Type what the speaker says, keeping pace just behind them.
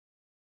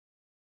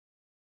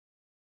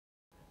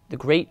The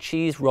Great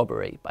Cheese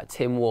Robbery by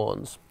Tim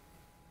Warnes.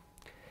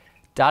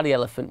 Daddy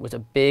Elephant was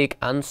as big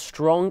and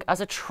strong as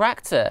a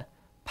tractor.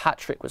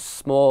 Patrick was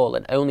small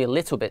and only a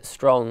little bit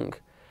strong.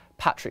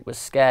 Patrick was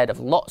scared of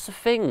lots of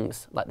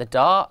things, like the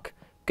dark,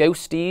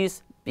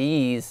 ghosties,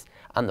 bees,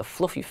 and the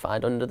fluff you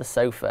find under the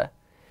sofa.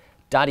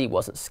 Daddy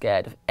wasn't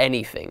scared of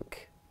anything.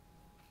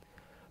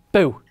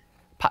 Boo!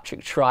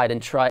 Patrick tried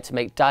and tried to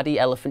make Daddy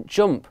Elephant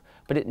jump,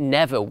 but it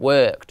never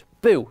worked.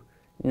 Boo!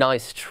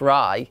 Nice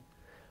try.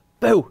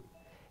 Boo!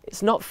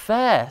 It's not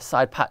fair,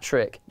 sighed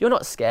Patrick. You're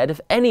not scared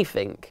of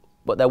anything.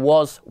 But there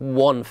was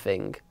one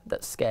thing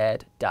that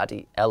scared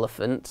Daddy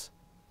Elephant.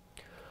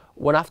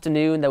 One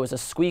afternoon there was a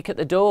squeak at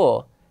the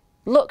door.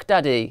 Look,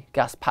 Daddy,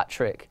 gasped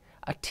Patrick.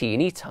 A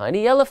teeny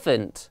tiny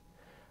elephant.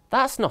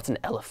 That's not an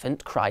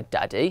elephant, cried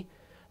Daddy.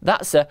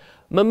 That's a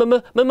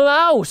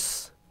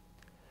mouse.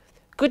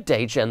 Good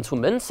day,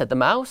 gentlemen, said the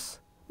mouse.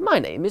 My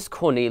name is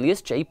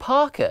Cornelius J.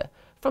 Parker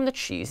from the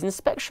Cheese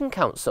Inspection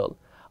Council.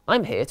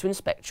 I'm here to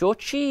inspect your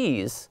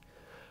cheese.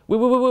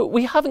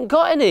 We haven't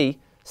got any,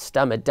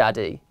 stammered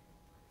Daddy.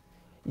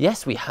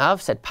 Yes, we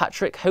have, said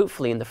Patrick,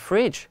 hopefully in the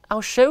fridge.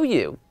 I'll show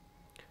you.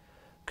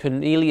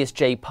 Cornelius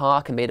J.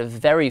 Parker made a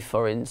very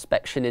thorough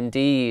inspection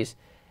indeed.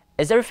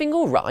 Is everything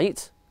all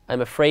right?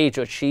 I'm afraid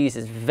your cheese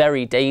is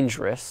very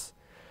dangerous.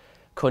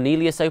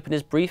 Cornelius opened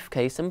his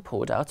briefcase and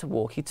pulled out a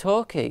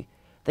walkie-talkie.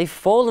 They've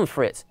fallen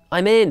for it.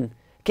 I'm in.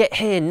 Get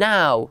here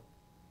now.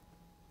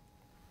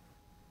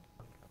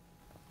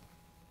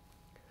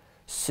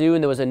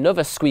 Soon there was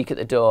another squeak at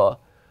the door.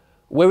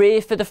 We're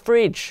here for the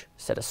fridge,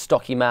 said a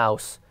stocky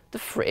mouse. The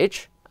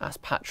fridge?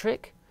 Asked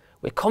Patrick.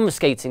 We're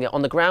confiscating it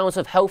on the grounds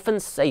of health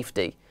and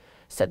safety,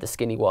 said the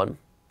skinny one.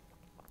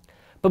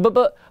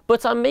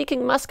 But I'm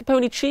making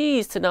mascarpone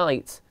cheese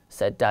tonight,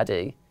 said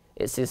Daddy.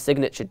 It's his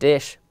signature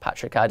dish,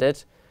 Patrick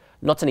added.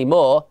 Not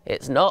anymore,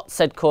 it's not,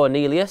 said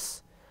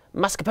Cornelius.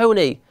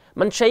 Mascarpone,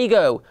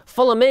 manchego,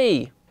 follow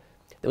me.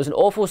 There was an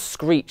awful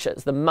screech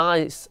as the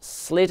mice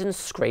slid and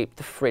scraped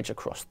the fridge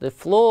across the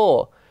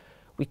floor.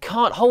 We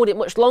can't hold it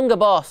much longer,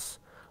 boss.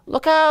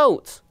 Look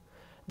out!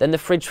 Then the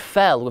fridge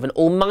fell with an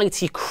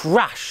almighty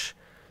crash.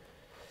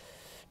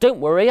 Don't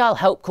worry, I'll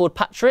help, called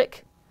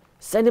Patrick.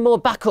 Send him all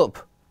back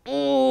up.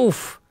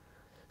 Oof!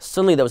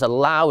 Suddenly there was a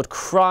loud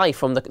cry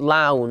from the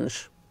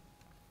lounge.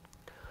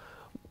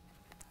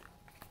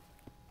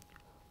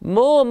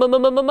 More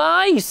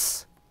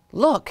mice!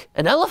 Look,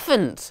 an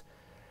elephant!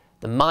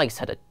 The mice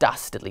had a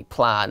dastardly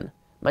plan.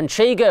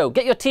 Manchego,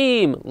 get your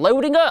team,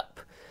 loading up!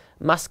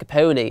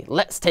 Mascarpone,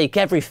 let's take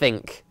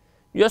everything.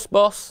 Yes,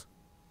 boss.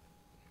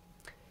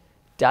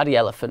 Daddy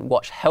Elephant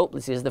watched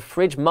helplessly as the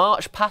fridge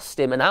marched past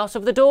him and out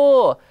of the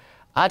door.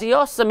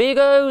 Adios,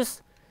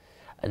 amigos!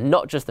 And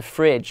not just the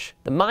fridge.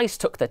 The mice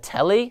took the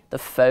telly, the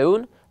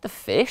phone, the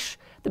fish,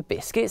 the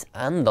biscuits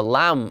and the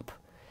lamp.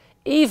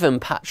 Even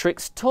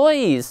Patrick's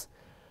toys.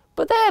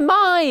 But they're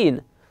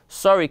mine!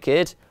 Sorry,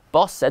 kid.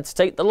 Boss said to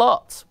take the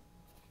lot.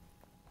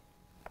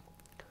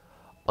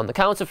 On the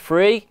count of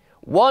 3,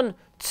 1,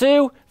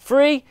 2,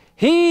 3,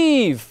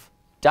 heave!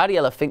 Daddy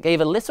Elephant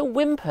gave a little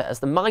whimper as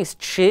the mice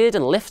cheered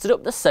and lifted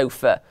up the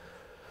sofa.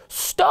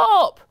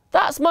 Stop!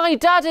 That's my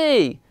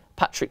daddy!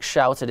 Patrick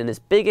shouted in his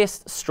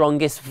biggest,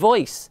 strongest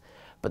voice,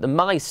 but the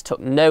mice took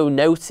no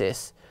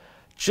notice.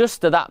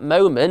 Just at that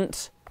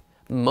moment,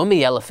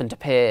 Mummy Elephant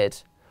appeared.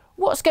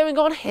 What's going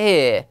on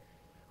here?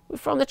 We're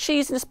from the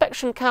Cheese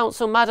Inspection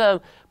Council, madam.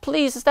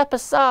 Please step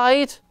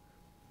aside.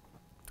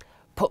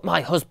 Put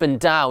my husband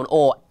down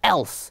or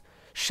else,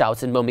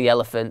 shouted Mummy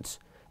Elephant.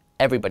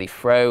 Everybody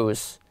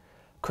froze.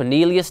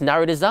 Cornelius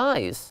narrowed his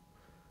eyes.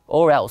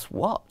 Or else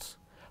what?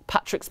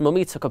 Patrick's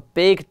mummy took a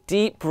big,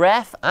 deep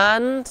breath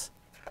and...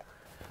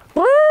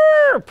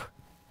 Burp!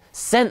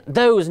 Sent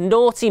those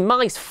naughty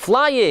mice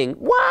flying.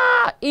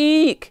 Wah!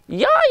 Eek!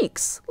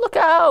 Yikes! Look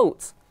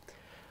out!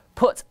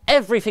 Put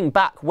everything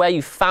back where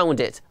you found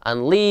it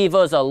and leave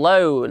us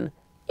alone.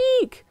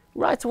 Eek!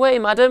 Right away,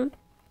 madam.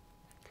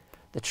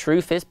 The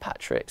truth is,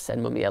 Patrick, said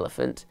Mummy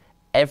Elephant,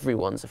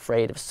 everyone's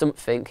afraid of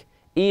something,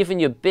 even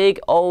your big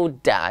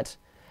old dad.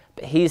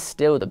 But he's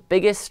still the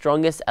biggest,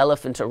 strongest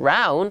elephant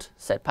around,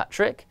 said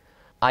Patrick.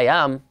 I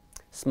am,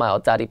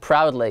 smiled Daddy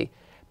proudly,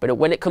 but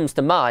when it comes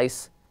to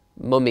mice,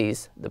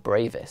 Mummy's the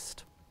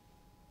bravest.